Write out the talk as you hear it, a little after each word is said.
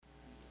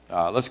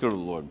Let's go to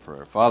the Lord in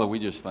prayer. Father, we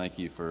just thank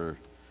you for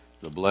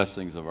the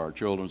blessings of our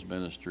children's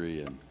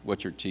ministry and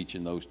what you're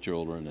teaching those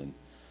children. And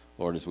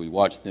Lord, as we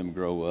watch them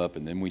grow up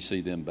and then we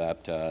see them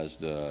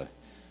baptized,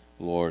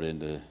 Lord,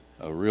 into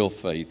a real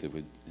faith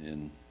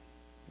in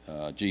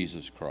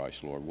Jesus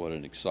Christ, Lord, what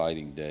an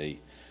exciting day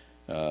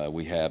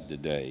we have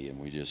today. And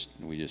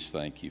we just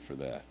thank you for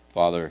that.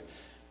 Father,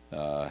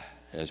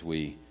 as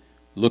we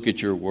look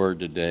at your word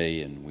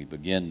today and we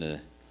begin to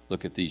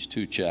look at these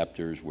two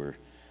chapters where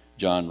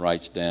John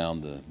writes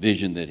down the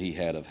vision that he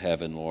had of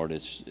heaven, Lord,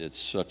 it's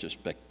such a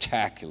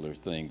spectacular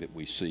thing that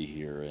we see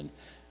here.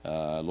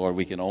 And Lord,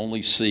 we can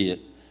only see it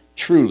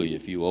truly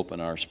if you open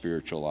our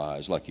spiritual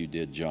eyes like you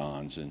did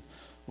John's. And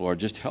Lord,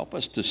 just help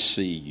us to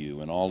see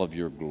you in all of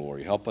your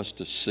glory. Help us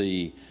to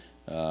see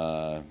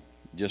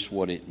just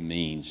what it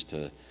means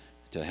to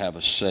have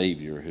a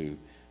Savior who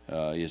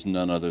is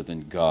none other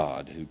than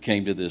God, who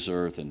came to this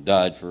earth and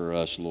died for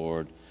us,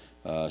 Lord,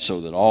 so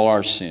that all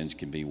our sins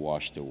can be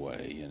washed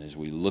away. And as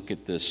we look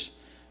at this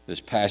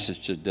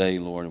passage today,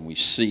 Lord, and we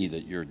see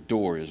that your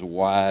door is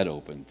wide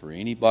open for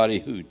anybody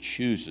who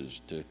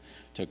chooses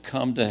to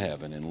come to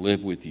heaven and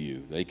live with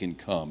you, they can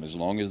come as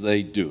long as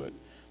they do it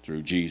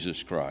through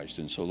Jesus Christ.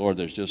 And so, Lord,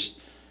 there's just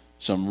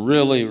some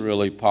really,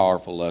 really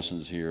powerful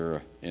lessons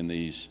here in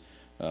these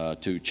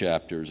two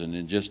chapters and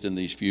in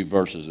these few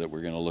verses that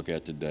we're going to look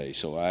at today.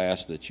 So I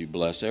ask that you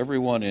bless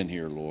everyone in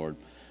here, Lord,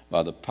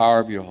 by the power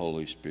of your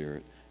Holy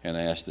Spirit. And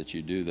I ask that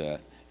you do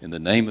that in the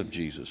name of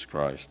Jesus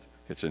Christ.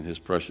 It's in his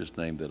precious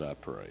name that I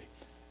pray.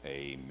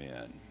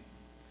 Amen.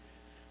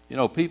 You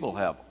know, people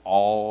have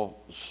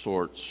all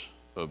sorts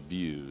of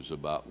views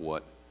about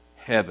what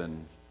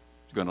heaven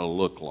is going to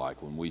look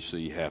like when we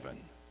see heaven.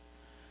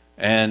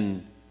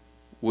 And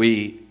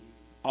we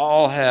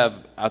all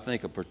have, I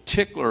think, a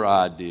particular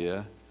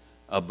idea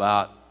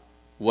about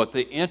what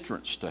the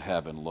entrance to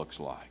heaven looks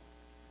like.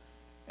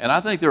 And I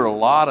think there are a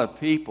lot of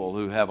people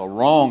who have a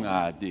wrong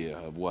idea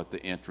of what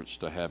the entrance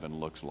to heaven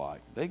looks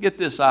like. They get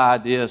this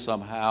idea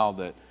somehow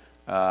that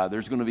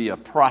there's going to be a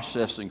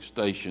processing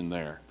station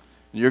there.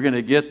 And you're going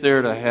to get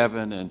there to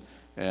heaven,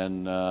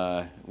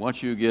 and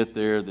once you get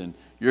there, then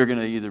you're going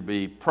to either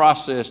be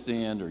processed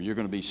in or you're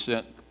going to be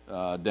sent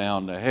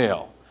down to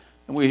hell.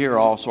 And we hear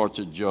all sorts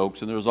of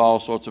jokes, and there's all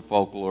sorts of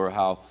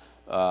folklore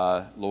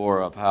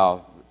lore of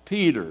how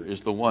Peter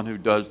is the one who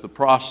does the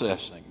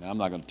processing. Now, I'm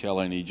not going to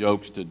tell any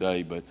jokes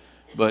today,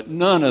 but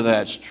none of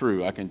that's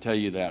true. I can tell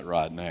you that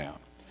right now.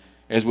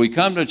 As we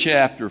come to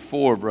chapter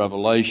 4 of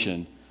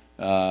Revelation,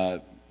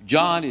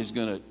 John is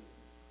going to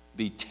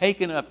be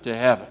taken up to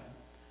heaven,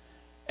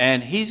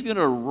 and he's going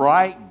to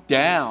write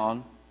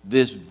down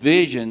this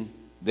vision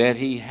that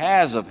he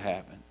has of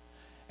heaven.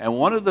 And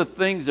one of the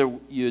things that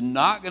you're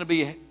not going to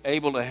be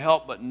able to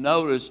help but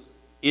notice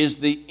is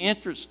the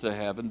entrance to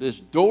heaven, this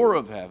door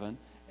of heaven.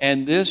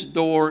 And this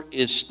door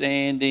is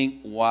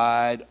standing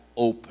wide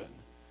open.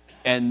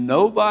 And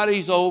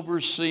nobody's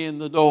overseeing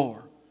the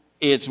door.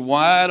 It's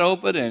wide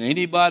open, and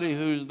anybody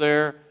who's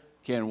there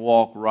can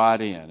walk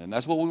right in. And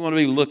that's what we want to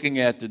be looking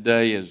at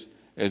today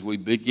as we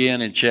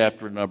begin in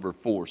chapter number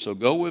 4. So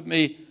go with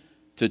me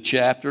to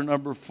chapter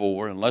number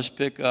 4, and let's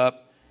pick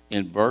up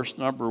in verse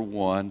number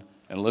 1,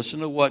 and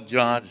listen to what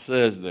John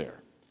says there.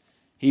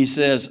 He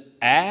says,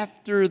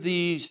 after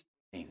these things.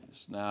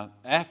 Now,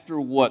 after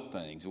what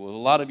things? Well, a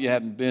lot of you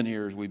haven't been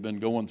here as we've been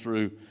going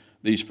through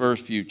these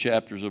first few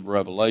chapters of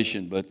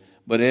Revelation,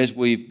 but as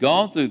we've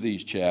gone through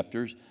these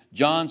chapters,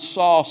 John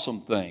saw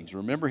some things.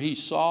 Remember, he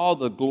saw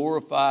the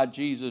glorified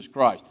Jesus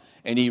Christ,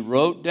 and he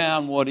wrote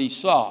down what he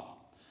saw.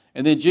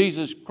 And then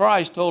Jesus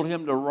Christ told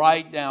him to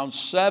write down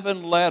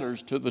 7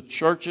 letters to the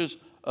churches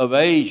of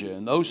Asia,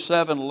 and those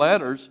 7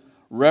 letters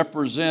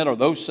represent, or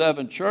those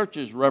 7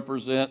 churches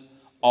represent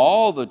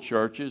all the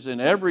churches in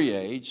every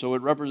age, so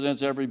it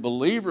represents every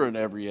believer in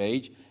every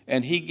age,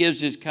 and he gives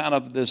his kind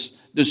of this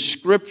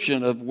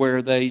description of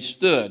where they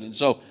stood. And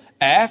so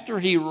after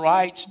he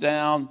writes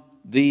down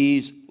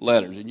these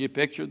letters, and you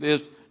picture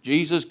this,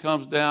 Jesus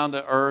comes down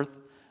to earth,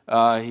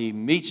 he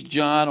meets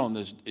John on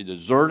this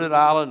deserted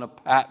island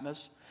of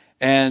Patmos,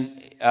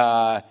 and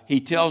he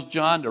tells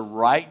John to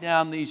write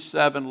down these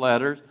 7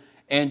 letters,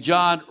 and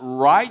John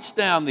writes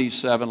down these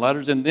 7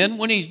 letters, and then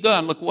when he's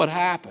done, look what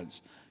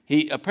happens.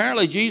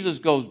 Apparently Jesus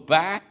goes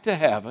back to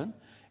heaven,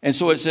 and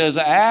so it says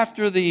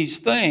after these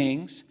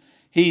things,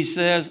 he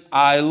says,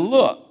 I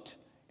looked.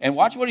 And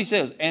watch what he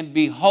says, and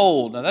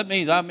behold. Now that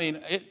means,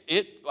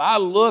 I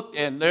looked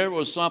and there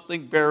was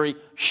something very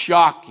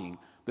shocking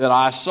that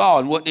I saw.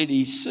 And what did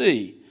he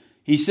see?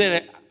 He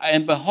said,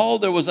 and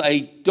behold, there was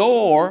a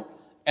door,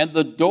 and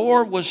the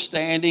door was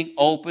standing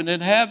open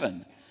in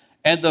heaven.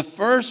 And the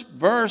first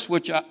voice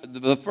which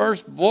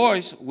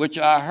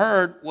I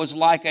heard was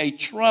like a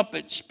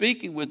trumpet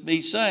speaking with me,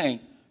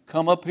 saying,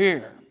 come up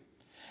here,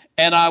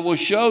 and I will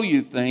show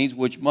you things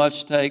which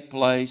must take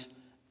place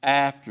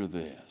after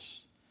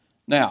this.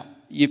 Now,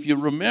 if you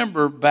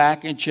remember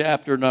back in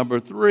chapter number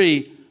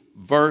 3,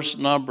 verse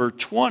number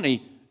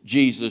 20,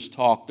 Jesus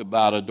talked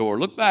about a door.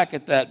 Look back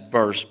at that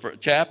verse,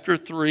 chapter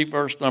 3,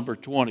 verse number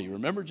 20.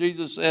 Remember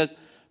Jesus said,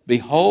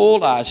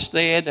 Behold, I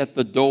stand at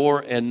the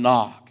door and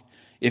knock.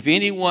 If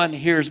anyone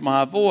hears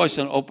my voice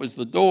and opens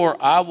the door,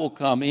 I will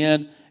come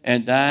in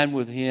and dine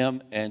with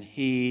him and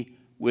he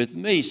with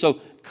me. So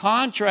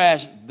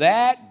contrast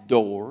that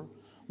door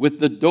with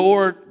the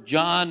door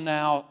John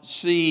now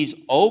sees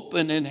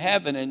open in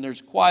heaven, and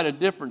there's quite a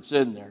difference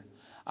in there.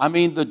 I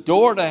mean, the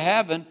door to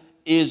heaven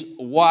is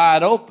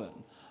wide open.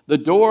 The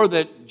door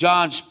that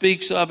John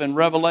speaks of in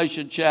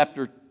Revelation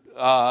chapter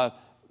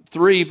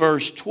 3,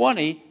 verse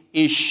 20,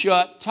 is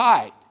shut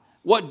tight.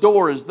 What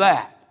door is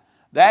that?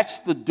 That's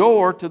the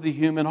door to the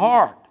human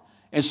heart.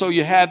 And so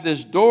you have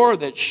this door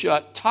that's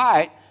shut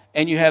tight,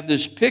 and you have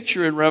this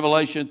picture in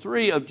Revelation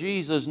 3 of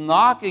Jesus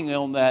knocking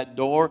on that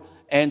door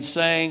and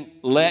saying,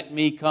 let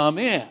me come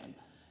in.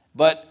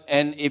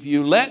 And if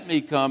you let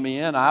me come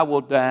in, I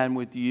will dine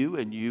with you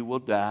and you will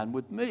dine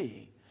with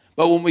me.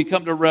 But when we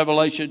come to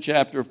Revelation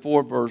chapter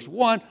 4, verse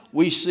 1,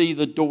 we see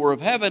the door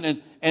of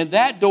heaven, and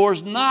that door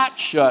is not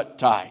shut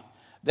tight.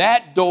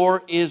 That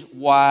door is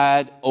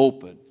wide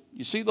open.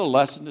 You see the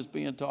lesson that's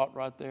being taught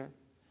right there?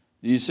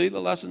 Do you see the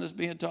lesson that's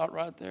being taught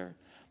right there?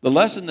 The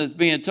lesson that's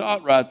being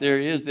taught right there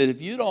is that if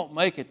you don't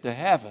make it to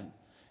heaven,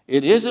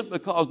 it isn't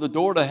because the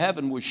door to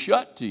heaven was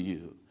shut to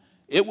you.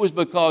 It was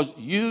because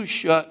you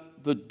shut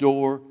the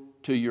door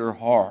to your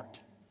heart.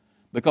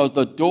 Because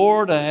the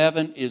door to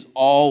heaven is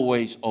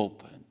always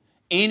open.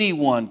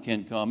 Anyone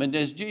can come. And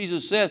as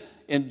Jesus said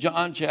in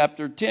John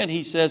chapter 10,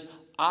 he says,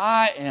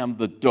 I am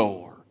the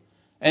door.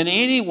 And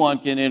anyone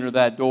can enter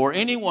that door.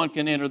 Anyone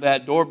can enter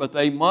that door, but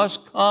they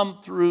must come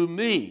through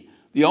me.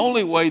 The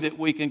only way that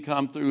we can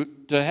come through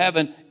to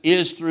heaven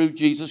is through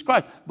Jesus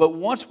Christ. But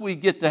once we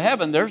get to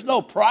heaven, there's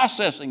no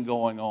processing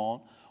going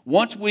on.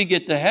 Once we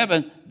get to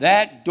heaven,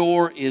 that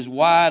door is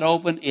wide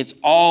open. It's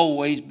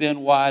always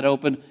been wide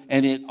open,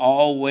 and it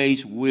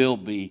always will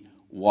be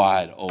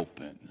wide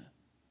open.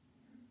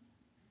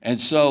 And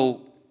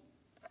so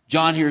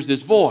John hears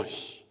this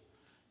voice.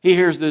 He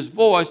hears this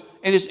voice,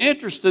 and it's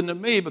interesting to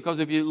me because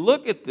if you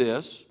look at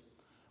this,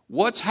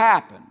 what's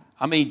happened?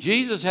 I mean,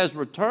 Jesus has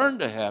returned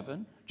to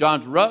heaven.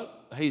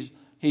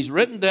 He's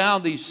written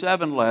down these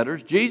 7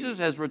 letters. Jesus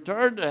has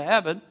returned to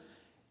heaven,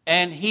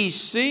 and he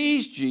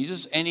sees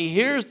Jesus, and he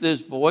hears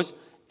this voice,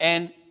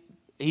 and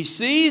he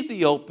sees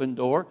the open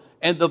door,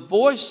 and the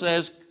voice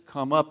says,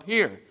 come up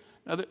here.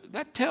 Now,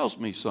 that tells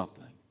me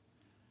something.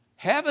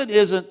 Heaven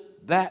isn't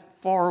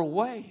that far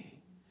away.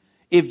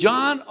 If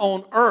John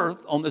on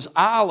earth, on this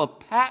Isle of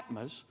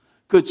Patmos,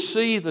 could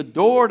see the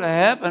door to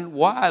heaven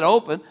wide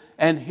open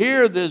and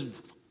hear this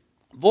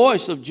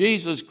voice of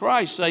Jesus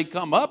Christ say,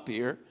 come up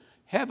here,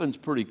 heaven's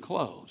pretty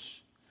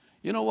close.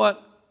 You know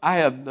what? I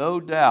have no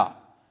doubt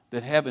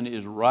that heaven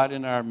is right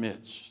in our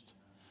midst,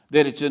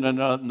 that it's in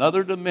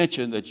another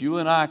dimension that you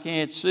and I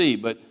can't see.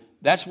 But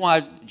that's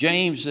why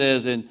James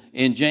says in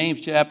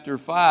James chapter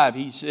 5,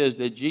 he says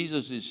that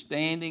Jesus is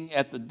standing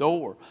at the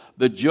door.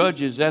 The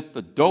judge is at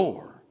the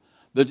door.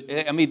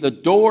 The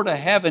door to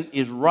heaven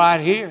is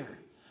right here.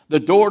 The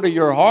door to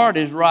your heart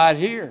is right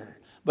here.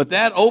 But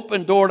that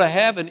open door to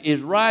heaven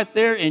is right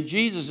there, and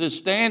Jesus is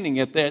standing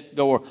at that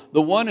door.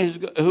 The one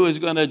who is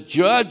going to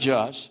judge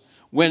us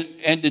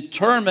and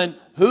determine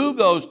who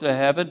goes to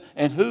heaven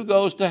and who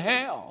goes to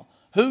hell.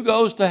 Who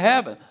goes to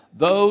heaven?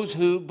 Those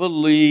who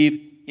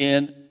believe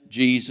in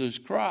Jesus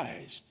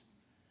Christ.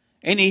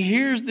 And he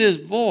hears this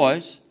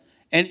voice,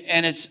 and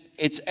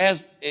it's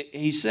as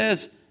he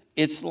says,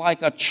 it's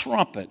like a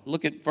trumpet.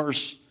 Look at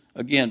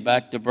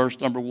back to verse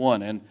number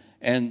 1.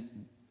 And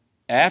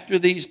after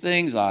these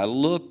things I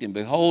looked, and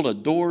behold, a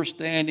door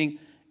standing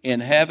in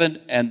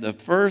heaven, and the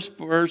first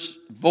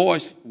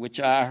voice which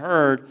I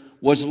heard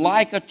was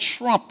like a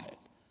trumpet.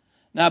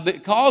 Now,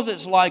 because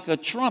it's like a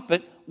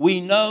trumpet,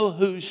 we know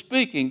who's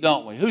speaking,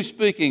 don't we? Who's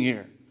speaking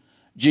here?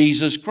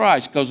 Jesus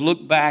Christ. Because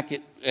look back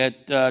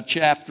at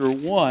chapter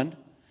 1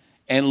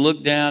 and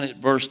look down at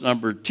verse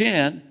number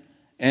 10.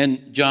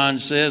 And John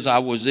says, I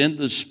was in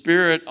the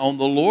Spirit on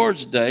the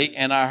Lord's day,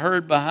 and I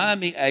heard behind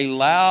me a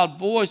loud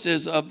voice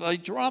as of a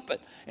trumpet.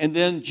 And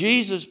then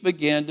Jesus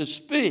began to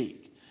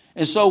speak.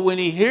 And so when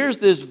he hears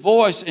this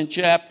voice in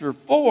chapter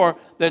 4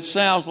 that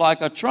sounds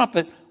like a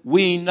trumpet,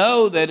 we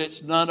know that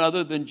it's none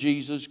other than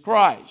Jesus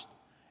Christ.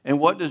 And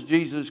what does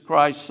Jesus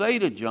Christ say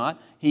to John?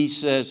 He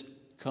says,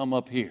 come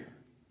up here.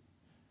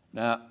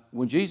 Now,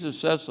 when Jesus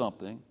says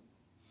something,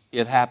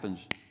 it happens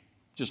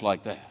just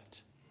like that.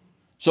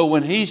 So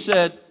when he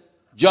said,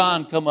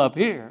 John, come up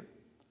here,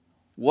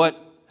 what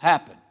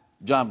happened?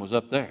 John was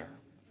up there,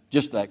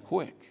 just that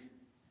quick.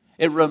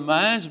 It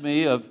reminds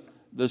me of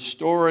the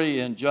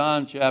story in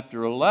John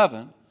chapter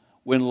 11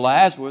 when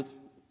Lazarus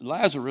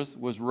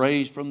was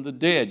raised from the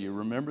dead. You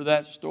remember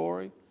that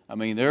story? I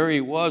mean, there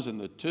he was in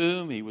the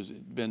tomb. He was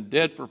been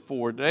dead for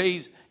 4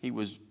 days. He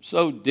was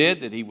so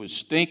dead that he was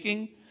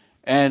stinking.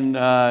 And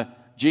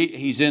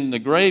he's in the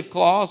grave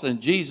cloth,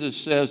 and Jesus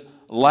says,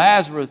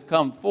 Lazarus,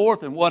 come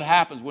forth. And what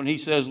happens when he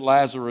says,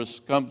 Lazarus,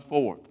 come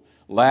forth?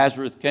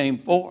 Lazarus came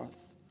forth.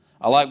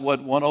 I like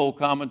what one old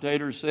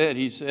commentator said.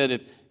 He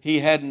said, he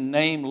hadn't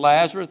named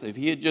Lazarus, if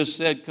he had just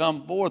said,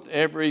 come forth,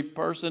 every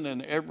person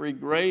in every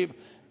grave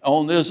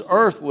on this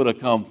earth would have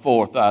come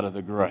forth out of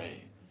the grave.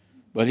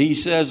 But he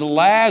says,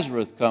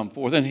 Lazarus, come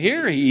forth. And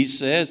here he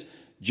says,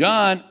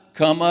 John,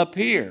 come up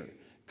here.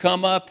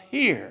 Come up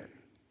here.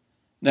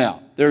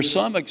 Now, there are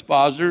some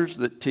expositors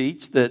that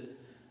teach that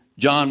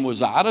John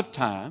was out of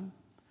time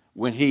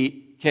when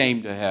he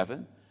came to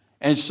heaven.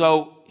 And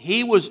so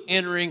he was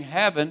entering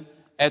heaven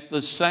at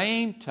the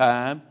same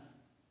time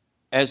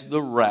as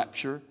the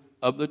rapture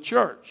of the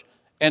church.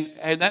 And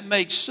that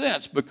makes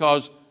sense,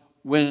 because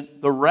when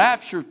the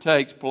rapture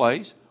takes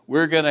place,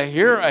 we're going to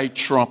hear a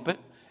trumpet.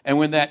 And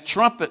when that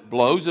trumpet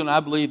blows, and I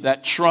believe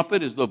that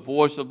trumpet is the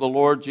voice of the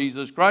Lord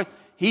Jesus Christ,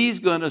 he's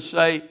going to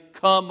say,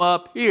 come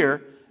up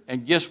here.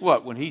 And guess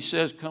what? When he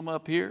says, come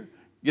up here,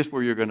 guess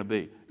where you're going to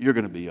be? You're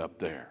going to be up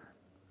there.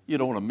 You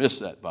don't want to miss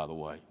that, by the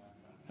way.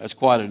 That's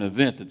quite an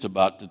event that's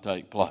about to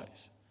take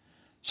place.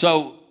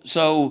 So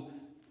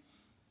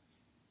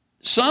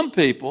some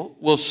people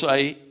will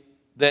say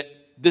that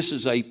this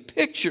is a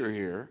picture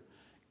here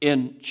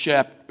in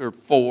chapter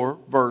 4,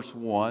 verse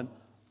 1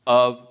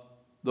 of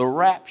the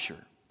rapture.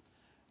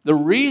 The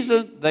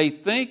reason they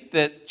think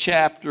that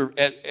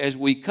as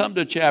we come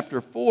to chapter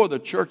 4, the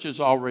church is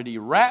already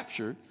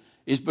raptured,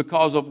 is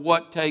because of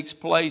what takes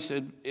place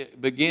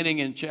beginning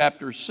in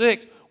chapter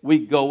 6. We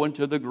go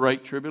into the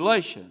Great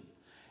Tribulation.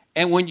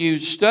 And when you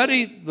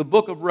study the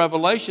book of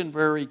Revelation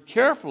very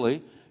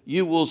carefully,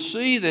 you will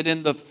see that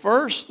in the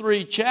first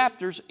 3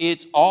 chapters,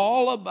 it's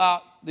all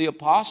about the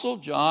Apostle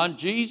John,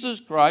 Jesus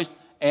Christ,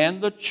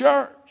 and the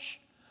church.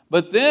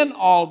 But then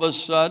all of a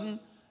sudden,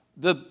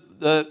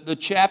 the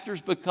chapters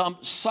become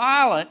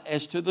silent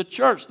as to the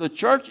church. The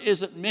church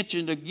isn't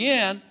mentioned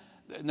again.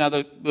 Now,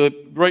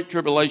 the Great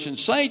Tribulation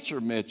saints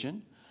are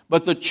mentioned,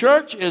 but the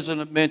church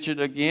isn't mentioned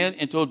again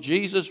until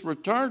Jesus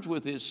returns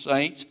with his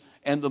saints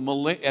and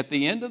at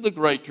the end of the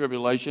Great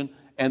Tribulation,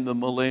 and the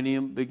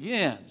millennium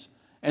begins.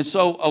 And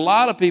so a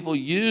lot of people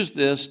use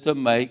this to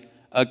make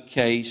a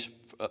case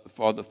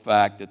for the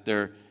fact that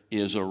there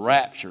is a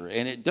rapture.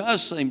 And it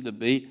does seem to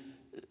be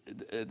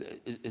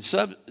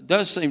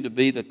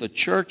that the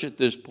church at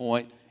this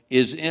point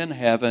is in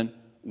heaven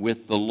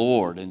with the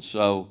Lord. And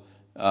so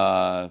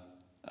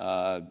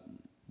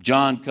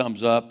John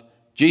comes up,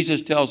 Jesus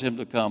tells him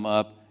to come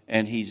up,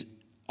 and he's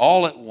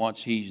all at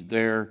once he's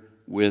there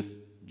with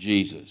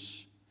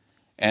Jesus.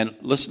 And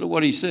listen to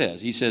what he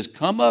says. He says,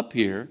 come up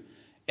here,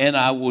 and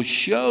I will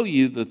show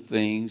you the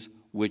things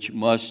which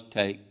must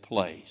take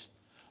place.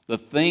 The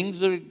things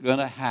that are going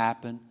to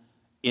happen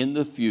in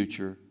the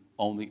future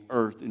on the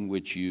earth in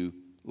which you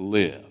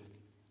live.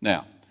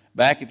 Now,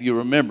 if you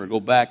remember, go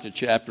back to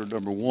chapter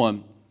number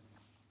 1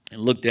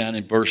 and look down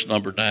in verse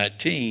number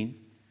 19.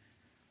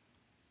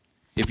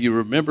 If you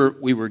remember,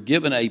 we were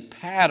given a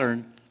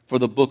pattern for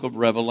the book of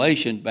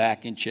Revelation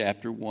back in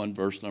chapter 1,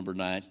 verse number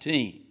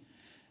 19.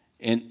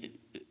 And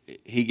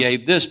he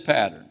gave this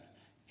pattern.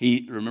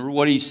 Remember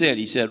what he said?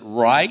 He said,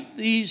 write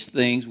these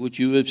things which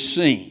you have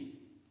seen.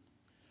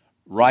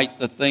 Write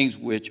the things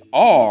which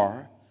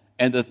are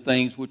and the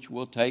things which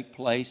will take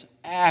place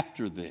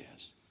after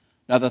this.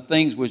 Now, the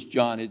things which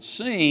John had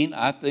seen,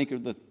 I think, are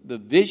the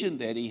vision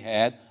that he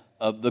had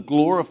of the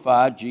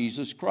glorified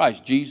Jesus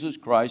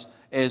Christ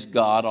as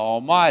God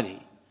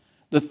Almighty.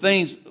 The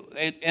things,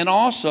 and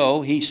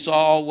also he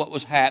saw what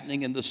was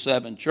happening in the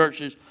 7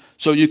 churches,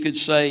 so you could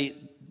say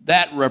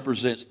that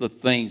represents the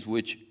things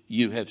which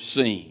you have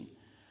seen.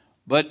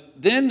 But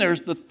then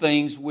there's the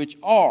things which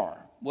are.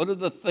 What are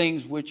the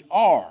things which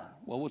are?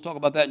 Well, we'll talk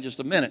about that in just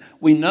a minute.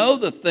 We know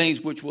the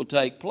things which will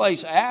take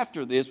place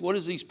after this. What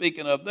is he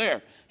speaking of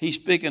there? He's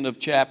speaking of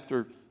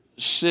chapter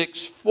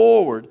 6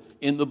 forward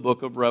in the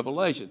book of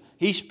Revelation.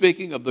 He's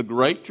speaking of the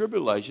Great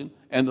Tribulation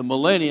and the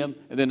millennium,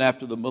 and then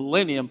after the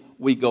millennium,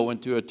 we go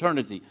into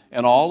eternity.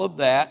 And all of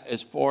that,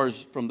 as far as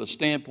from the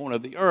standpoint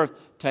of the earth,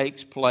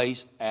 takes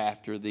place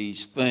after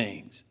these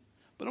things.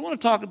 But I want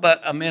to talk about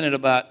a minute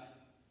about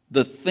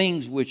the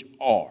things which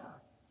are.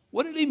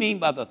 What did he mean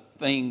by the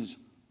things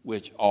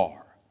which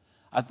are?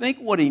 I think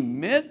what he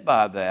meant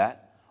by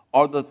that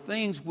are the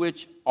things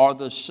which are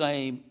the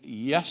same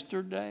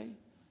yesterday,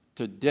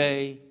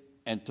 today,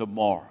 and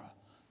tomorrow.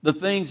 The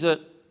things that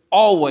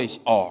always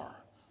are.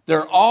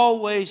 They're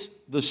always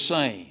the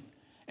same.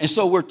 And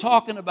so we're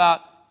talking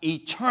about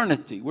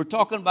eternity. We're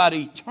talking about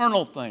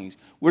eternal things.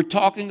 We're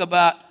talking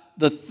about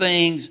the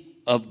things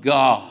of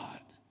God.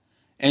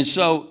 And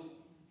so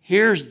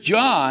here's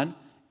John,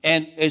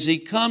 and as he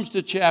comes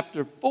to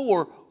chapter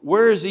 4,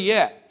 where is he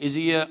at? Is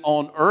he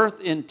on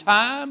earth in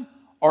time,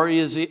 or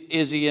is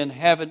he in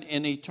heaven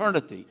in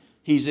eternity?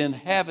 He's in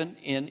heaven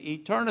in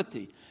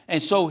eternity.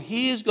 And so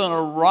he is going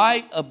to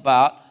write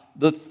about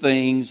the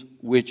things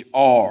which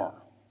are.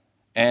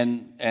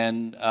 And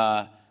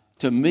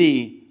to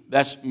me,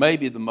 that's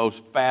maybe the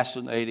most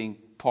fascinating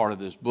part of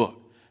this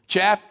book.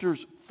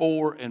 Chapters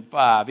 4 and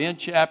 5. In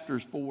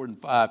chapters 4 and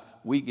 5,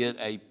 we get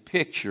a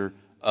picture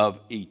of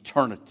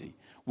eternity.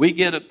 We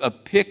get a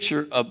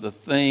picture of the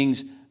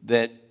things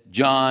that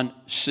John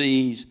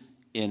sees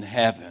in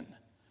heaven.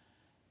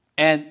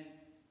 And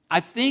I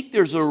think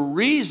there's a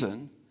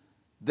reason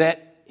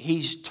that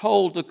he's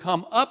told to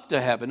come up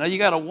to heaven. Now you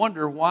got to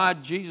wonder why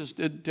Jesus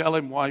didn't tell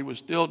him while he was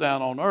still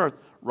down on earth,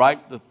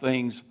 write the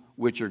things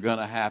which are going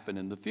to happen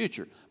in the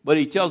future. But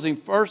he tells him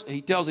first,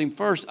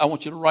 I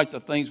want you to write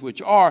the things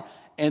which are,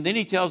 and then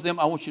he tells them,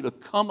 I want you to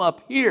come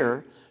up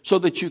here so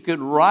that you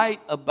can write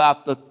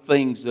about the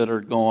things that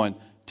are going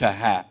to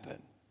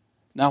happen.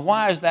 Now,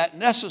 why is that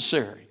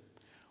necessary?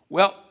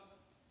 Well,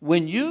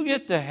 when you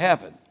get to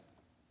heaven,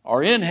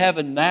 or in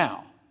heaven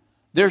now,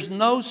 there's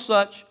no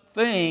such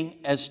thing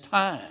as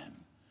time.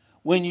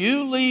 When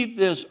you leave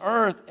this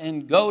earth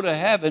and go to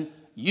heaven,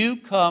 you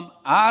come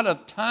out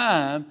of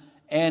time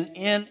and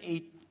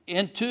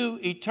into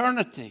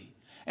eternity.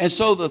 And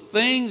so the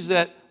things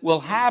that will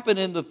happen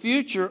in the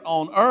future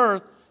on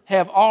earth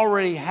have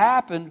already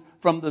happened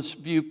from this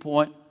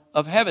viewpoint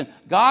of heaven.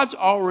 God's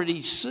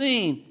already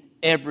seen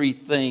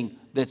everything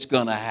that's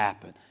going to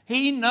happen.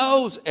 He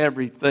knows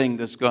everything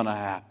that's going to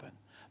happen.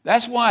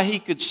 That's why he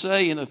could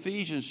say in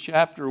Ephesians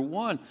chapter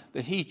 1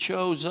 that he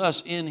chose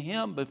us in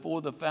him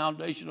before the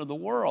foundation of the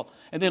world.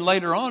 And then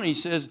later on he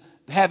says,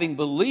 having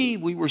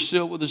believed, we were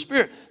sealed with the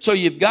Spirit. So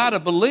you've got to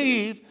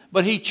believe,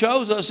 but he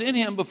chose us in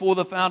him before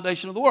the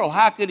foundation of the world.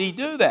 How could he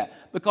do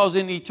that? Because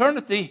in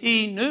eternity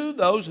he knew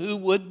those who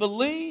would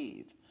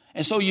believe.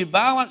 And so you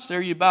balance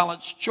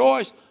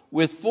choice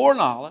with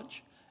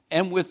foreknowledge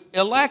and with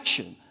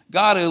election.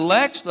 God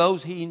elects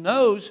those he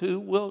knows who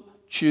will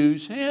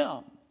choose him.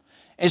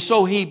 And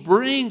so he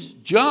brings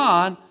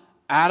John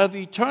out of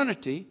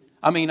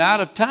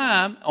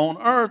time on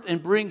earth,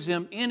 and brings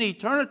him in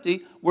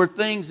eternity where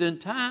things in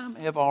time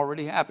have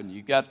already happened.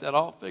 You got that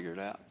all figured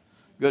out?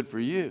 Good for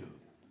you.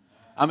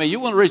 I mean, you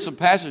want to read some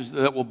passages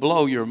that will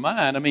blow your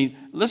mind. I mean,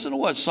 listen to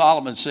what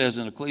Solomon says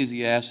in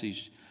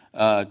Ecclesiastes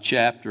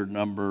chapter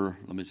number,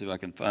 let me see if I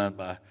can find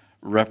my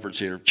reference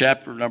here,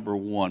 chapter number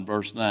 1,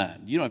 verse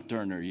 9. You don't have to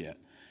turn there yet.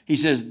 He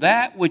says,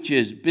 that which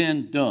has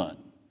been done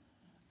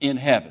in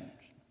heaven,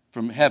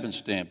 from heaven's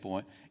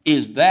standpoint,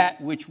 is that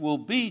which will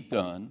be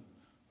done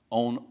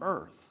on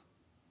earth,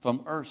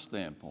 from earth's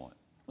standpoint.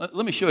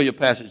 Let me show you a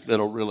passage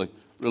that'll really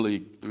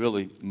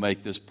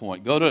make this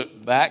point. Go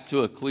back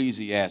to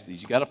Ecclesiastes.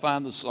 You got to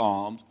find the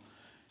Psalms,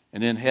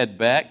 and then head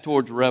back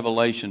towards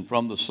Revelation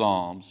from the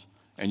Psalms,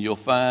 and you'll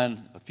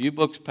find a few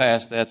books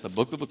past that, the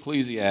book of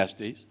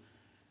Ecclesiastes,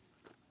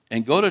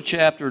 and go to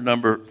chapter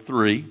number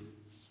 3.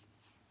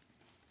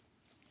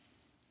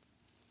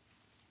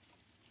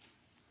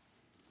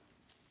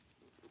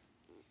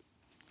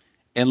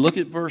 And look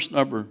at verse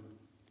number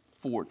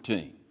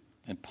 14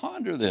 and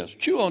ponder this.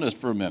 Chew on this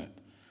for a minute.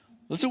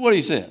 Listen to what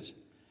he says.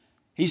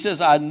 He says,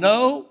 I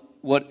know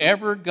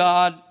whatever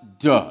God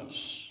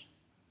does,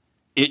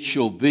 it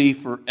shall be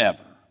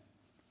forever.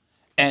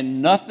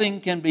 And nothing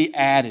can be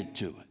added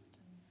to it.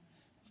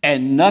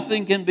 And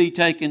nothing can be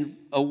taken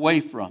away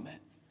from it.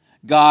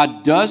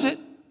 God does it,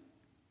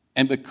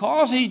 and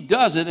because he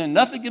does it and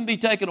nothing can be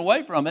taken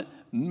away from it,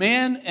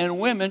 men and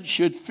women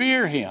should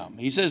fear him.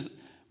 He says,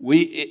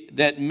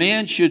 that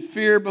men should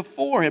fear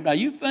before him. Now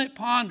you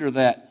ponder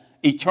that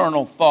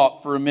eternal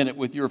thought for a minute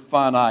with your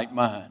finite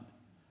mind.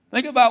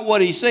 Think about what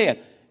he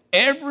said.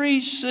 Every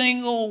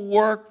single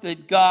work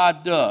that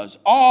God does,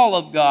 all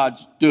of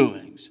God's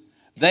doings,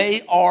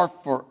 they are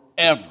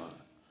forever.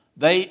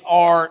 They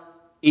are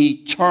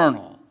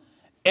eternal.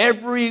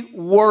 Every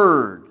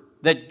word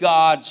that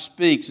God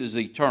speaks is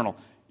eternal.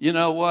 You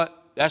know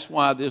what? That's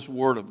why this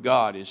word of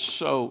God is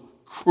so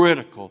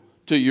critical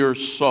to your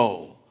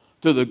soul,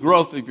 to the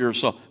growth of your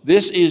soul.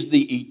 This is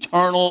the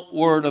eternal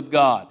word of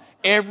God.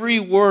 Every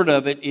word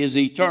of it is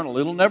eternal.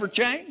 It'll never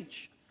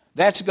change.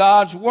 That's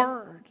God's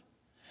word.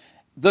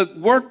 The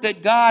work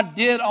that God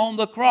did on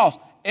the cross,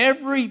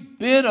 every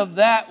bit of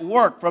that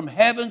work from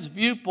heaven's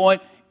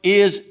viewpoint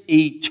is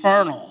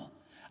eternal.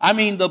 I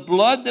mean, the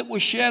blood that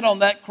was shed on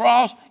that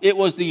cross, it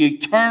was the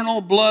eternal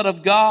blood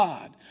of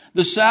God.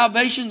 The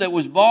salvation that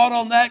was bought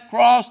on that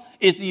cross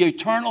is the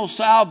eternal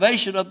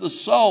salvation of the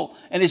soul.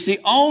 And it's the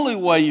only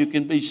way you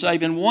can be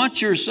saved. And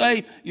once you're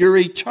saved, you're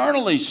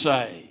eternally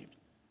saved.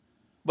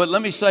 But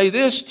let me say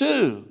this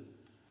too.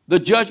 The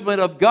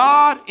judgment of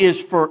God is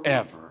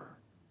forever.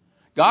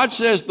 God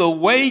says the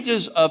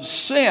wages of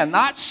sin,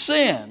 not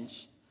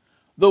sins,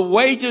 the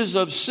wages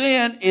of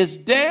sin is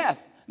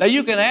death. Now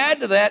you can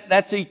add to that,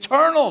 that's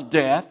eternal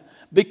death,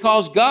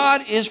 because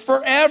God is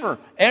forever.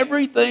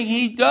 Everything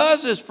he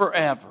does is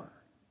forever.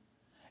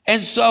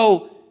 And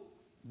so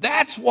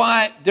that's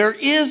why there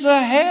is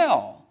a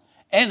hell.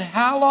 And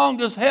how long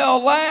does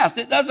hell last?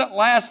 It doesn't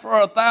last for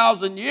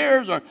 1,000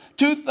 years or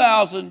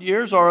 2,000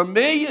 years or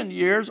 1,000,000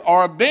 years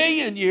or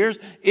 1,000,000,000 years.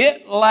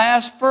 It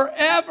lasts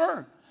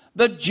forever.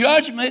 The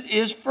judgment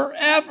is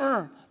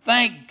forever.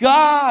 Thank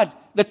God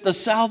that the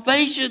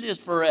salvation is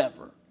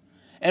forever.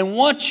 And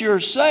once you're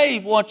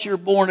saved, once you're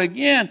born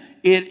again,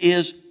 it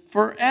is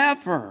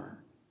forever.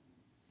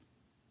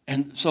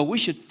 And so we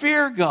should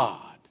fear God.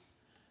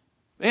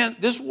 Man,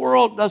 this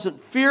world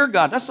doesn't fear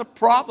God. That's a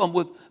problem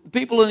with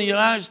people in the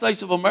United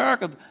States of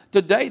America.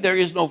 Today, there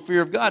is no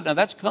fear of God. Now,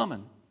 that's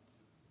coming.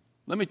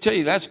 Let me tell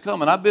you, that's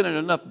coming. I've been in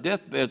enough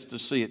deathbeds to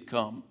see it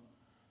come.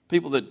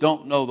 People that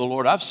don't know the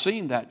Lord, I've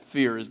seen that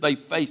fear as they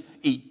face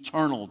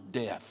eternal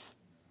death,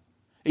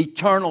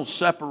 eternal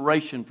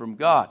separation from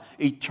God,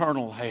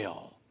 eternal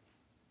hell.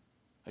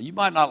 You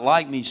might not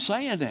like me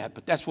saying that,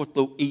 but that's what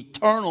the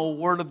eternal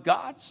Word of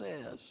God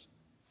says.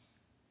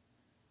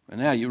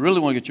 And now you really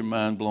want to get your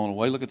mind blown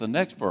away. Look at the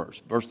next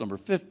verse, verse number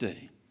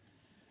 15.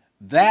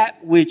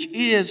 That which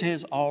is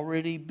has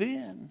already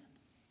been.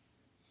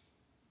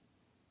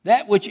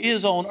 That which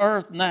is on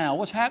earth now,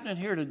 what's happening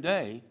here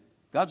today,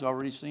 God's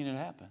already seen it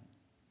happen.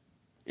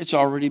 It's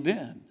already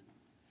been.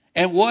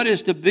 And what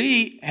is to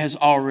be has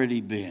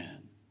already been.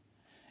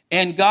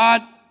 And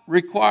God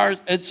requires,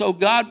 and so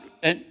God,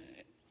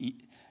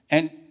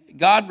 and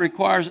God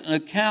requires an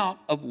account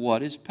of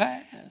what is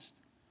past.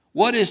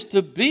 What is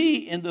to be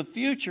in the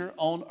future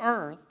on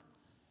earth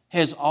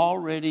has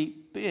already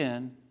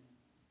been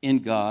in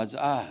God's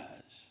eyes.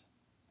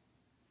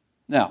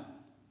 Now,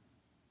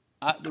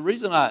 the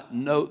reason I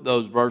note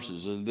those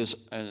verses and this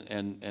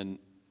and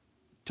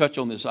touch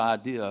on this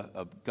idea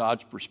of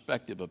God's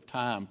perspective of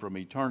time from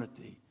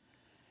eternity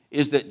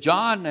is that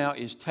John now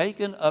is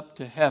taken up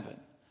to heaven.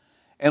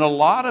 And a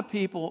lot of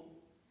people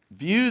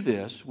view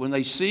this when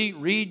they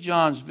read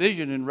John's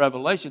vision in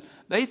Revelation,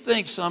 they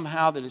think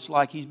somehow that it's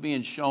like he's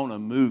being shown a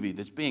movie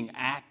that's being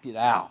acted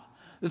out.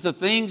 That the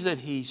things that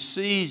he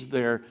sees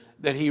there,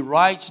 that he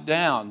writes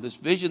down, this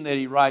vision that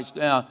he writes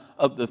down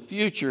of the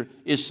future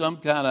is some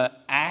kind of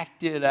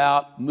acted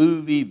out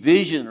movie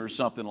vision or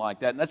something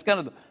like that. And that's kind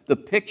of the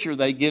picture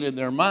they get in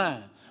their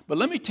mind. But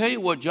let me tell you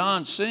what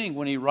John's seeing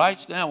when he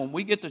writes down. When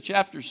we get to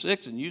chapter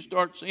 6 and you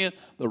start seeing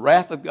the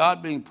wrath of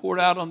God being poured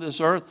out on this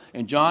earth,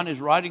 and John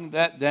is writing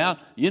that down,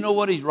 you know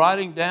what he's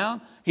writing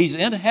down? He's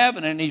in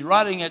heaven and he's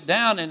writing it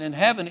down, and in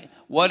heaven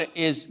what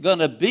is going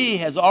to be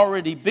has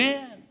already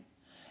been.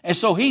 And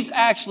so he's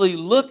actually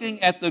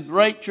looking at the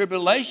great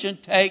tribulation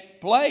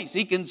take place.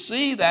 He can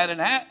see that in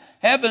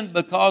heaven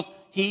because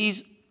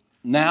he's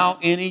now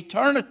in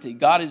eternity.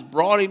 God has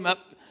brought him up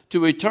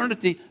to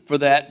eternity for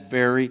that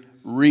very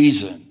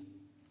reason.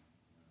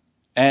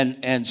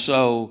 And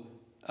so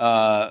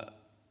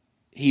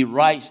he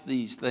writes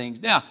these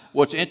things. Now,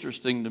 what's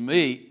interesting to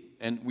me,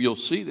 and we'll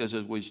see this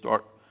as we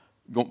start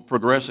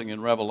progressing in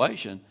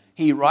Revelation,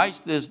 he writes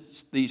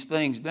these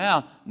things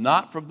down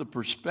not from the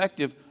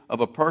perspective of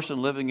a person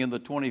living in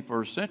the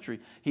 21st century.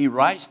 He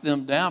writes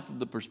them down from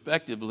the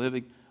perspective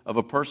of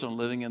a person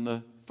living in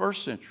the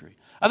first century.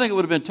 I think it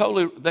would have been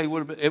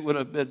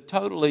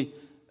totally,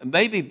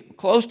 maybe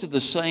close to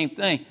the same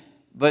thing,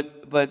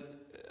 but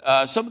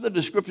some of the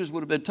descriptions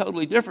would have been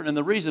totally different. And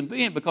the reason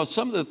being because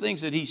some of the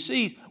things that he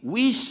sees,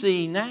 we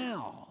see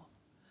now.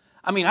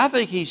 I mean, I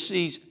think he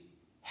sees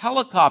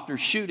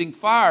helicopters shooting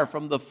fire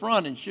from the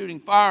front and shooting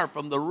fire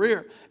from the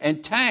rear,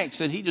 and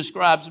tanks, and he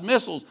describes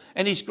missiles,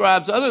 and he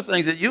describes other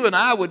things that you and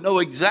I would know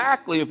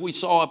exactly if we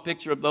saw a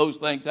picture of those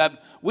things happen.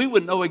 We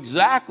would know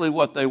exactly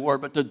what they were.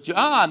 But to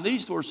John,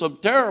 these were some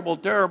terrible,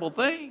 terrible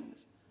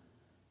things.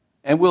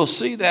 And we'll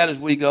see that as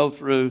we go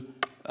through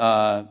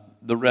the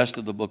rest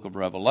of the book of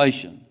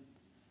Revelation.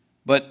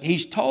 But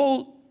he's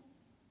told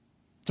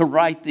to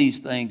write these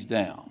things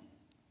down.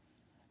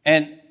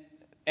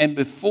 And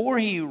before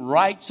he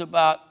writes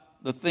about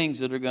the things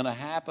that are going to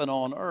happen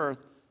on earth,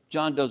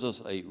 John does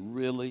us a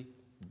really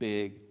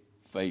big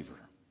favor.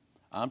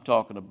 I'm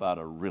talking about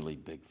a really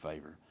big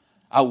favor.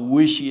 I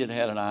wish he had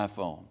had an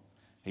iPhone.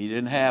 He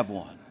didn't have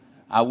one.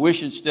 I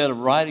wish instead of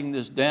writing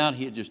this down,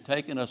 he had just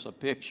taken us a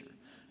picture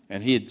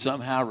and he had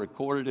somehow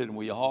recorded it and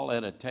we all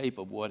had a tape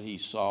of what he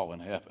saw in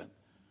heaven.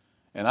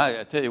 And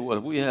I tell you what,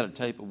 if we had a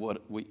tape of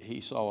what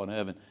he saw in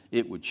heaven,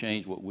 it would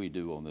change what we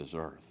do on this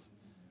earth.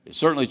 It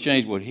certainly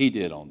changed what he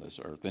did on this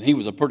earth. And he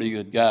was a pretty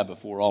good guy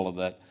before all of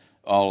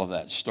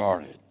that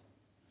started.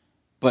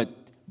 But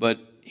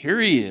here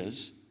he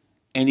is,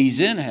 and he's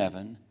in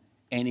heaven,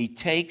 and he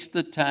takes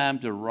the time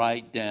to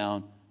write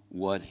down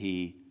what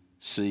he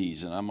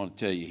sees. And I'm going to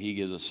tell you, he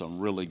gives us some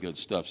really good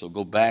stuff. So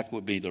go back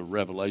with me to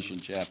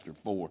Revelation chapter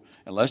 4.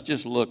 And let's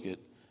just look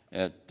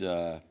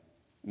at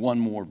one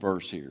more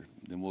verse here.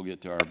 Then we'll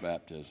get to our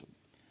baptism.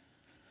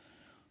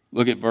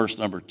 Look at verse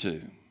number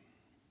 2.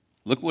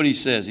 Look what he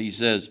says. He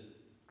says,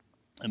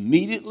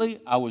 immediately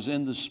I was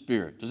in the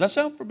Spirit. Does that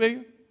sound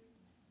familiar?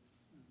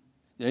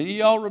 Did any of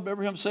y'all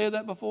remember him saying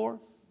that before?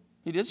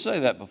 He did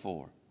say that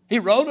before. He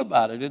wrote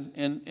about it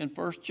in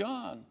 1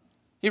 John.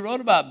 He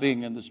wrote about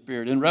being in the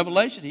Spirit. In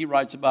Revelation, he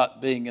writes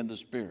about being in the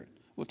Spirit.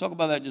 We'll talk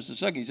about that in just a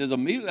second. He says,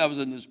 immediately I was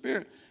in the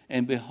Spirit,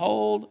 and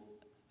behold,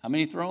 how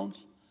many thrones?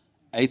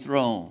 A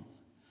throne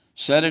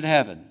set in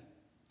heaven.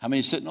 How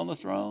many sitting on the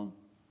throne?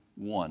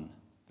 One.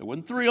 There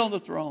wasn't three on the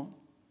throne.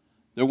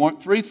 There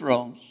weren't three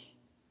thrones.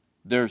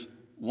 There's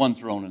one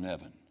throne in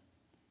heaven.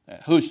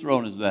 Whose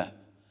throne is that?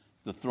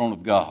 It's the throne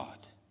of God.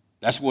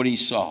 That's what he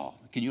saw.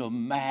 Can you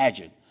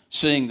imagine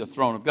seeing the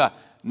throne of God?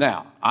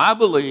 Now, I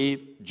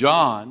believe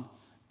John,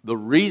 the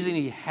reason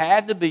he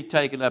had to be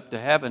taken up to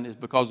heaven is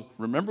because,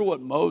 remember what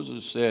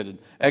Moses said in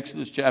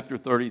Exodus chapter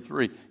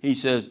 33. He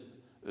says,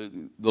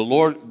 the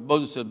Lord,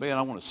 Moses said, man,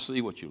 I want to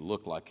see what you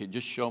look like.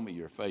 Just show me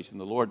your face. And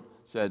the Lord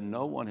said,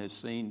 no one has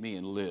seen me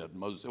and lived.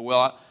 Moses said,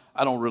 well,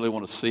 I don't really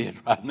want to see it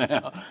right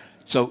now.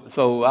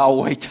 So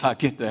I'll wait till I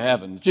get to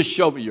heaven. Just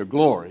show me your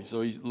glory.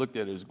 So he looked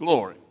at his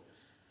glory.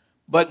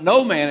 But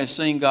no man has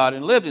seen God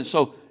and lived. And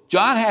so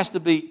John has to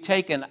be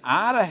taken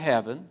out of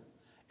heaven.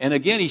 And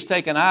again, he's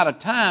taken out of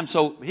time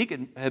so he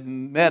could have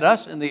met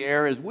us in the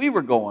air as we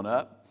were going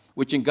up,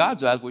 which in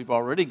God's eyes, we've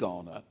already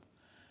gone up.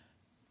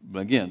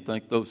 But again,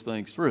 think those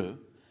things through.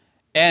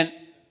 And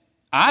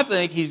I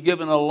think he's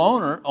given a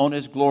loaner on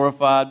his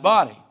glorified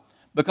body,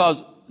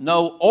 because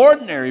no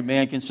ordinary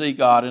man can see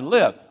God and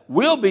live.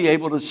 We'll be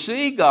able to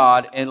see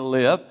God and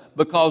live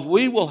because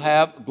we will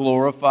have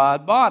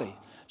glorified bodies.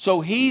 So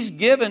he's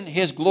given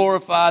his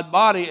glorified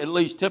body, at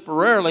least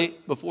temporarily,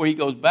 before he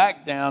goes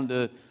back down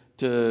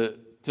to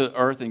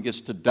earth and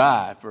gets to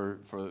die for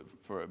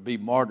be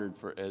martyred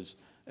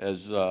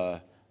as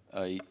a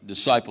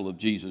disciple of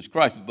Jesus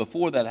Christ. But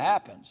before that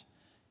happens,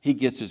 he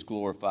gets his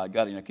glorified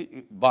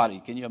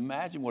body. Can you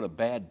imagine what a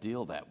bad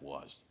deal that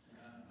was?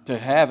 To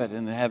have it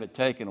and have it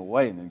taken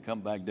away and then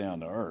come back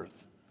down to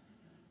earth.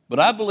 But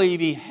I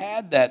believe he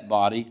had that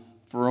body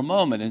for a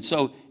moment. And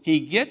so he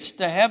gets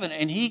to heaven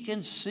and he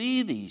can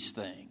see these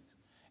things.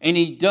 And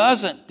he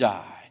doesn't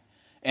die.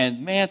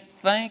 And man,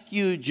 thank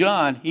you,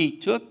 John. He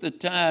took the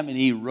time and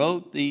he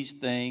wrote these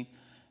things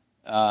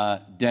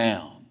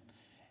down.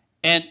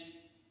 And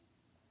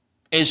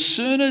as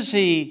soon as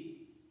he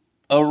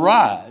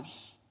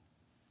arrives,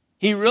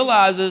 he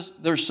realizes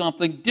there's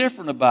something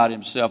different about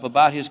himself,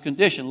 about his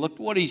condition. Look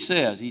what he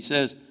says. He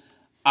says,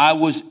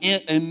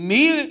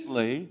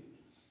 immediately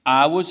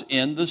I was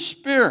in the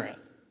Spirit.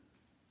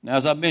 Now,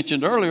 as I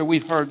mentioned earlier,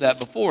 we've heard that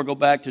before. Go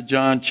back to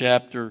John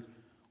chapter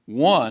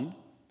 1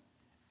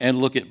 and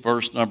look at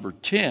verse number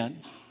 10.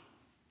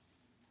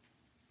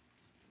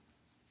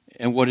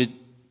 And what did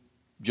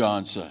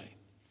John say?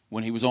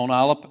 When he was on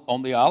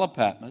the Isle of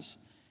Patmos,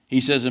 he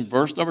says in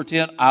verse number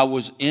 10, I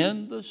was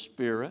in the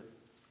Spirit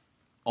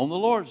on the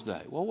Lord's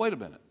day. Well, wait a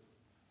minute.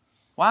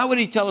 Why would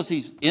he tell us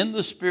he's in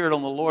the Spirit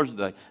on the Lord's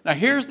day? Now,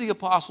 here's the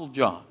Apostle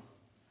John.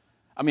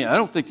 I mean, I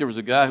don't think there was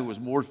a guy who was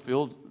more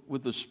filled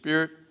with the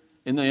Spirit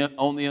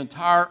on the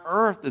entire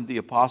earth than the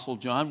Apostle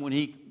John when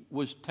he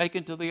was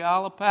taken to the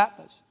Isle of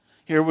Patmos.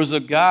 Here was a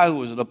guy who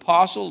was an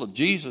apostle of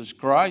Jesus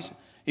Christ.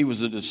 He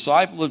was a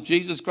disciple of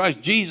Jesus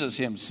Christ. Jesus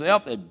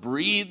himself had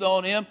breathed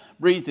on him,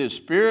 breathed his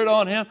Spirit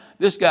on him.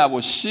 This guy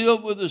was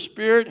sealed with the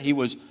Spirit. He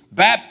was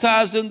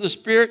baptized in the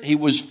Spirit. He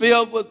was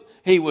filled with,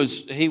 he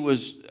was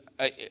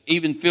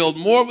even filled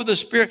more with the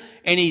Spirit.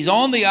 And he's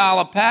on the Isle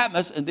of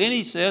Patmos, and then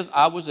he says,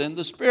 I was in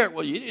the Spirit.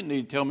 Well, you didn't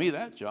need to tell me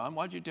that, John.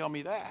 Why'd you tell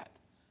me that?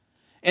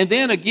 And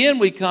then again,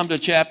 we come to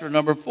chapter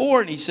number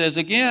 4, and he says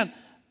again,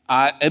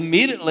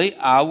 immediately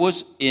I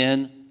was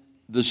in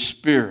the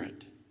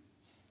Spirit.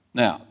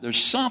 Now,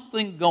 there's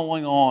something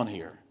going on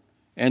here.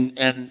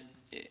 And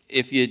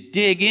if you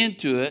dig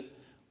into it,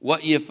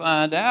 what you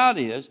find out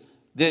is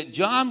that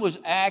John was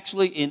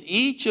actually, in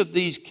each of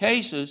these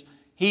cases,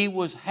 he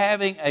was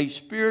having a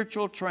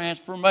spiritual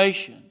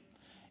transformation.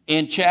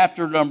 In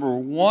chapter number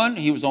 1,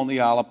 he was on the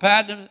Isle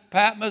of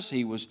Patmos.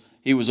 He was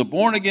a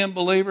born-again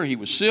believer. He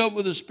was sealed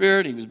with the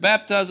Spirit. He was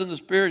baptized in the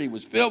Spirit. He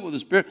was filled with the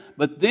Spirit.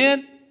 But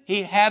then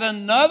he had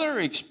another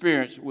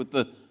experience with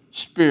the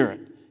Spirit.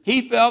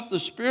 He felt the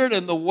Spirit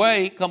in the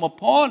way come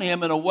upon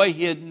him in a way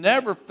he had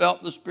never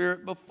felt the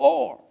Spirit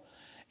before.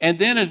 And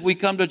then as we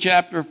come to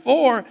chapter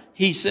 4,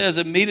 he says,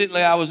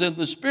 immediately I was in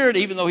the Spirit,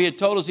 even though he had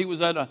told us he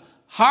was at a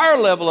higher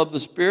level of the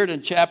Spirit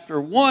in chapter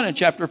 1. In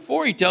chapter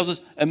 4, he tells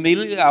us,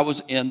 immediately I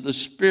was in the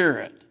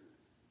Spirit.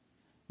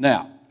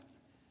 Now,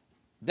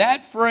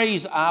 that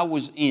phrase, I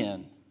was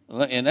in,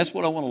 and that's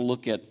what I want to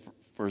look at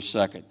for a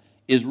second,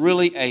 is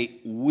really a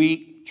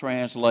weak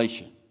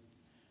translation.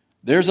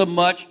 There's a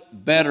much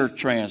better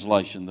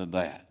translation than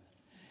that.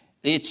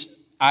 It's,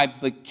 I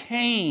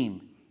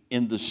became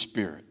in the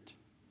Spirit.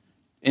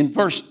 In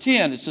verse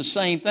 10, it's the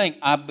same thing.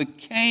 I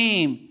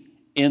became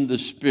in the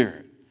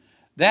Spirit.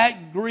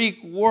 That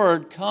Greek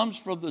word comes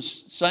from the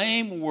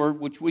same word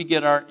which we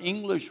get our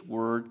English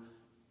word,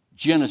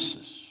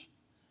 Genesis.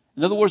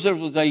 In other words, there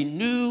was a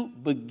new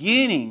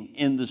beginning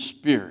in the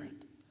Spirit.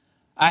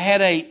 I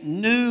had a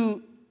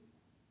new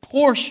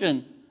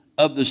portion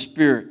of the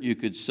Spirit, you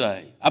could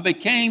say. I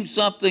became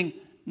something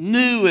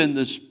new in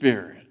the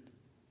Spirit.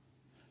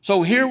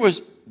 So here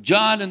was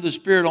John in the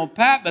Spirit on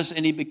Patmos,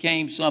 and he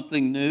became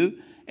something new.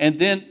 And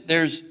then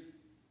there's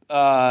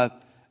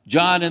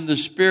John in the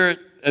Spirit.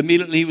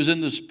 Immediately he was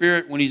in the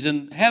Spirit when he's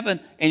in heaven,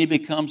 and he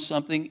becomes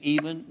something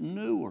even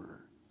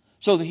newer.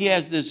 So he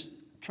has this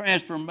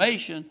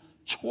transformation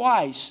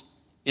twice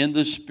in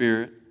the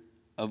Spirit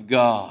of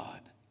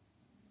God.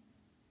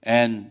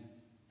 And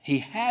he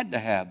had to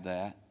have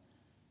that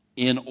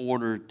in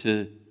order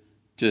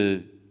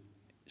to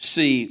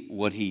see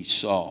what he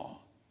saw.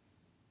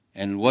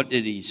 And what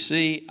did he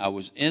see? I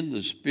was in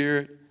the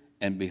Spirit,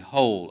 and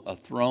behold, a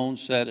throne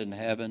set in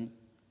heaven.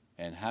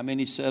 And how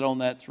many sat on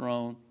that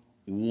throne?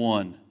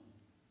 One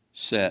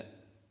sat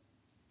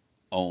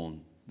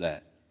on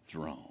that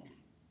throne.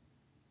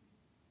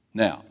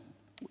 Now,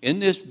 in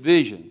this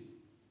vision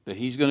that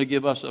he's going to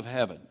give us of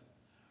heaven,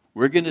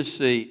 we're going to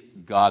see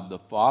God the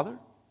Father.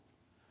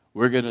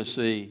 We're going to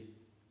see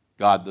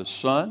God the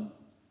Son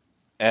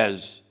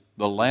as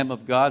the Lamb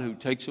of God who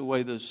takes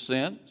away the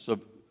sins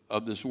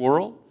of this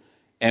world.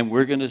 And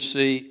we're going to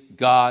see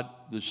God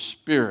the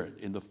Spirit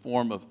in the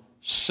form of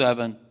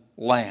 7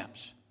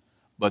 lamps.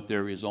 But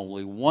there is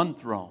only one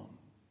throne,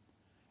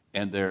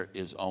 and there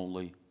is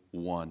only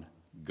one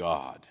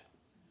God.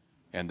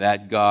 And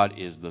that God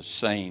is the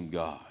same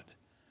God.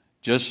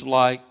 Just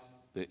like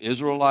the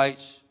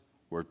Israelites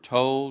were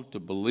told to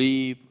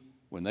believe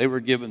when they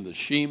were given the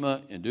Shema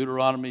in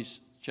Deuteronomy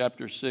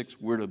chapter 6,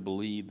 we're to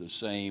believe the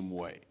same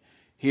way.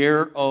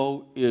 Hear,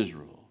 O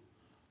Israel,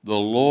 the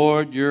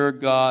Lord your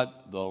God,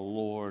 the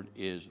Lord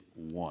is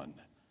one.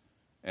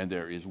 And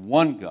there is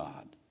one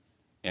God,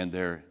 and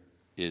there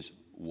is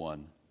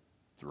one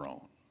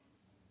throne.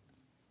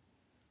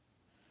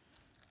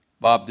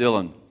 Bob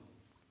Dylan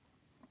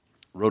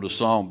wrote a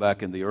song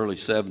back in the early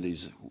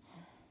 70s.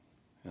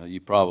 You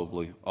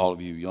probably, all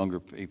of you younger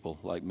people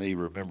like me,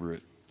 remember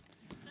it.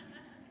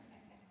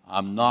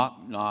 I'm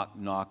knock, knock,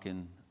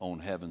 knocking on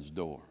heaven's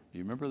door. Do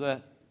you remember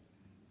that?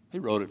 He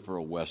wrote it for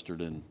a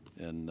Western,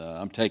 and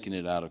I'm taking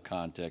it out of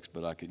context,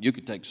 but you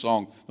could take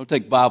songs, don't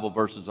take Bible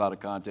verses out of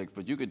context,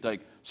 but you could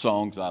take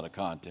songs out of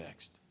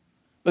context.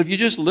 But if you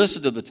just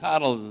listen to the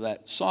title of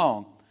that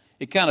song,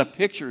 it kind of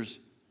pictures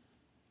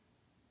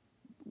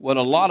what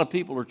a lot of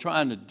people are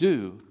trying to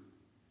do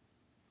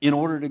in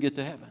order to get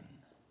to heaven.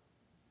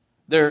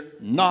 They're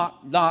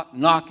knock, knock,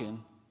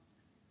 knocking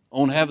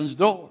on heaven's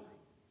door.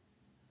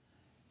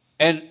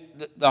 And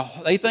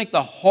they think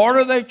the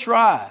harder they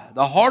try,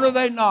 the harder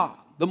they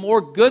knock, the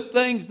more good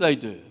things they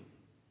do,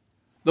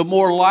 the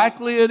more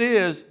likely it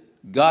is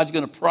God's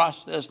going to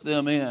process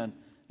them in,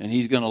 and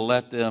he's going to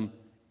let them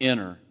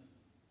enter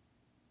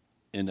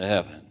into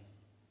heaven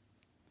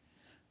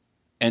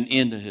and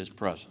into his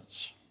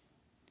presence.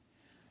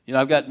 You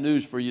know, I've got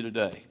news for you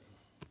today.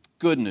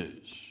 Good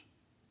news.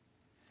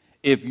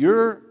 If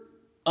you're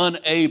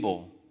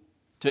unable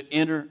to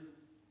enter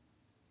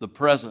the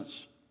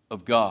presence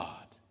of God,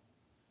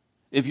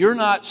 if you're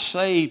not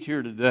saved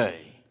here today,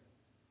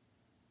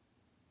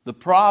 the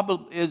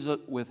problem is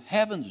with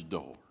heaven's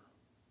door.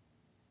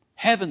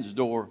 Heaven's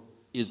door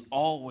is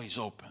always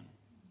open.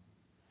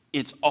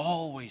 It's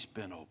always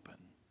been open.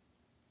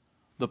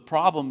 The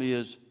problem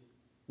is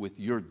with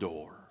your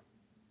door,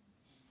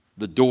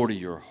 the door to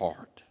your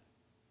heart.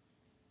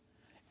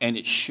 And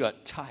it's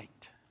shut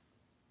tight.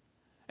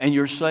 And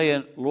you're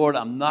saying, Lord,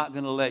 I'm not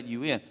going to let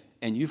you in.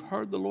 And you've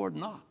heard the Lord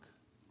knock.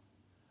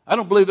 I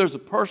don't believe there's a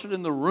person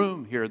in the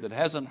room here that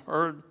hasn't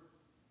heard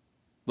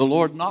the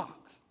Lord knock.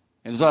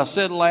 And as I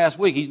said last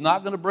week, he's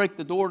not going to break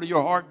the door to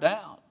your heart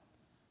down.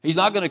 He's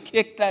not going to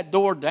kick that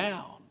door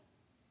down.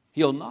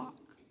 He'll knock.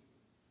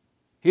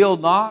 He'll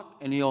knock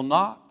and he'll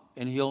knock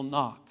and he'll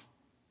knock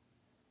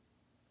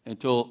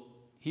until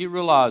he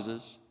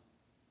realizes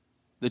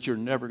that you're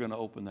never going to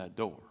open that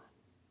door.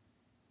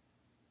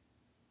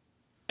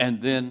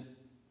 And then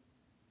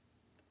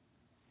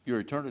your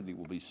eternity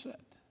will be set.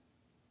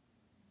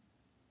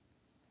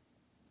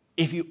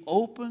 If you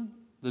open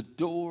the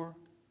door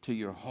to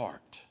your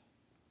heart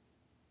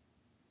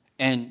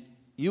and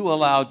you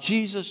allow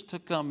Jesus to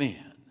come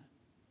in,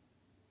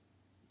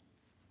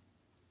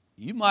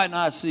 you might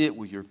not see it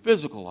with your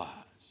physical eyes,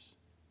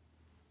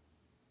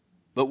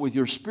 but with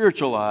your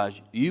spiritual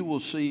eyes, you will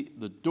see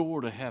the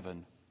door to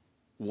heaven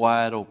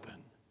wide open.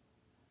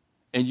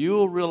 And you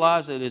will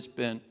realize that it's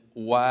been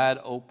wide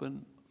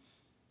open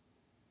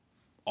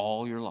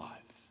all your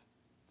life.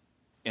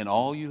 And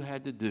all you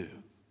had to do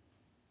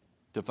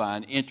to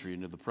find entry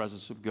into the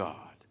presence of God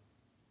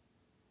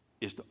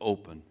is to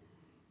open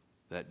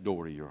that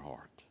door to your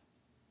heart.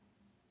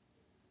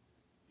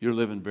 You're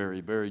living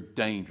very, very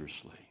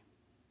dangerously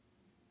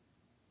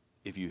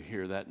if you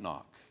hear that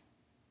knock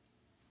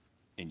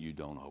and you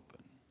don't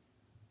open.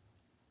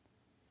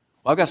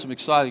 Well, I've got some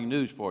exciting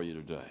news for you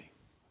today.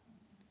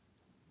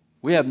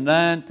 We have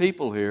 9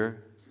 people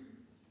here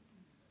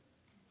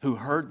who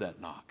heard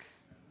that knock.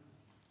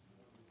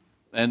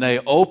 And they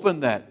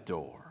opened that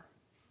door.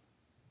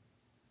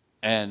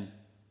 And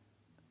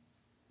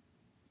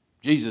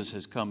Jesus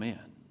has come in.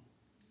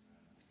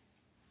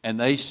 And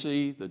they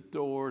see the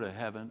door to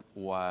heaven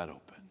wide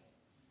open.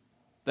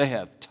 They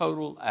have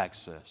total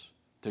access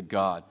to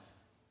God.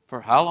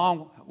 For how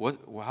long?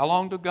 How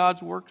long do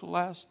God's works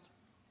last?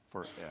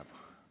 Forever.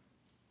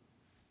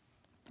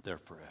 They're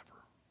forever.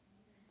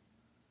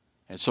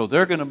 And so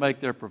they're going to make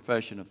their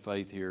profession of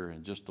faith here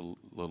in just a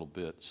little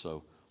bit.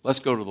 So let's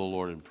go to the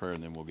Lord in prayer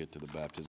and then we'll get to the baptism.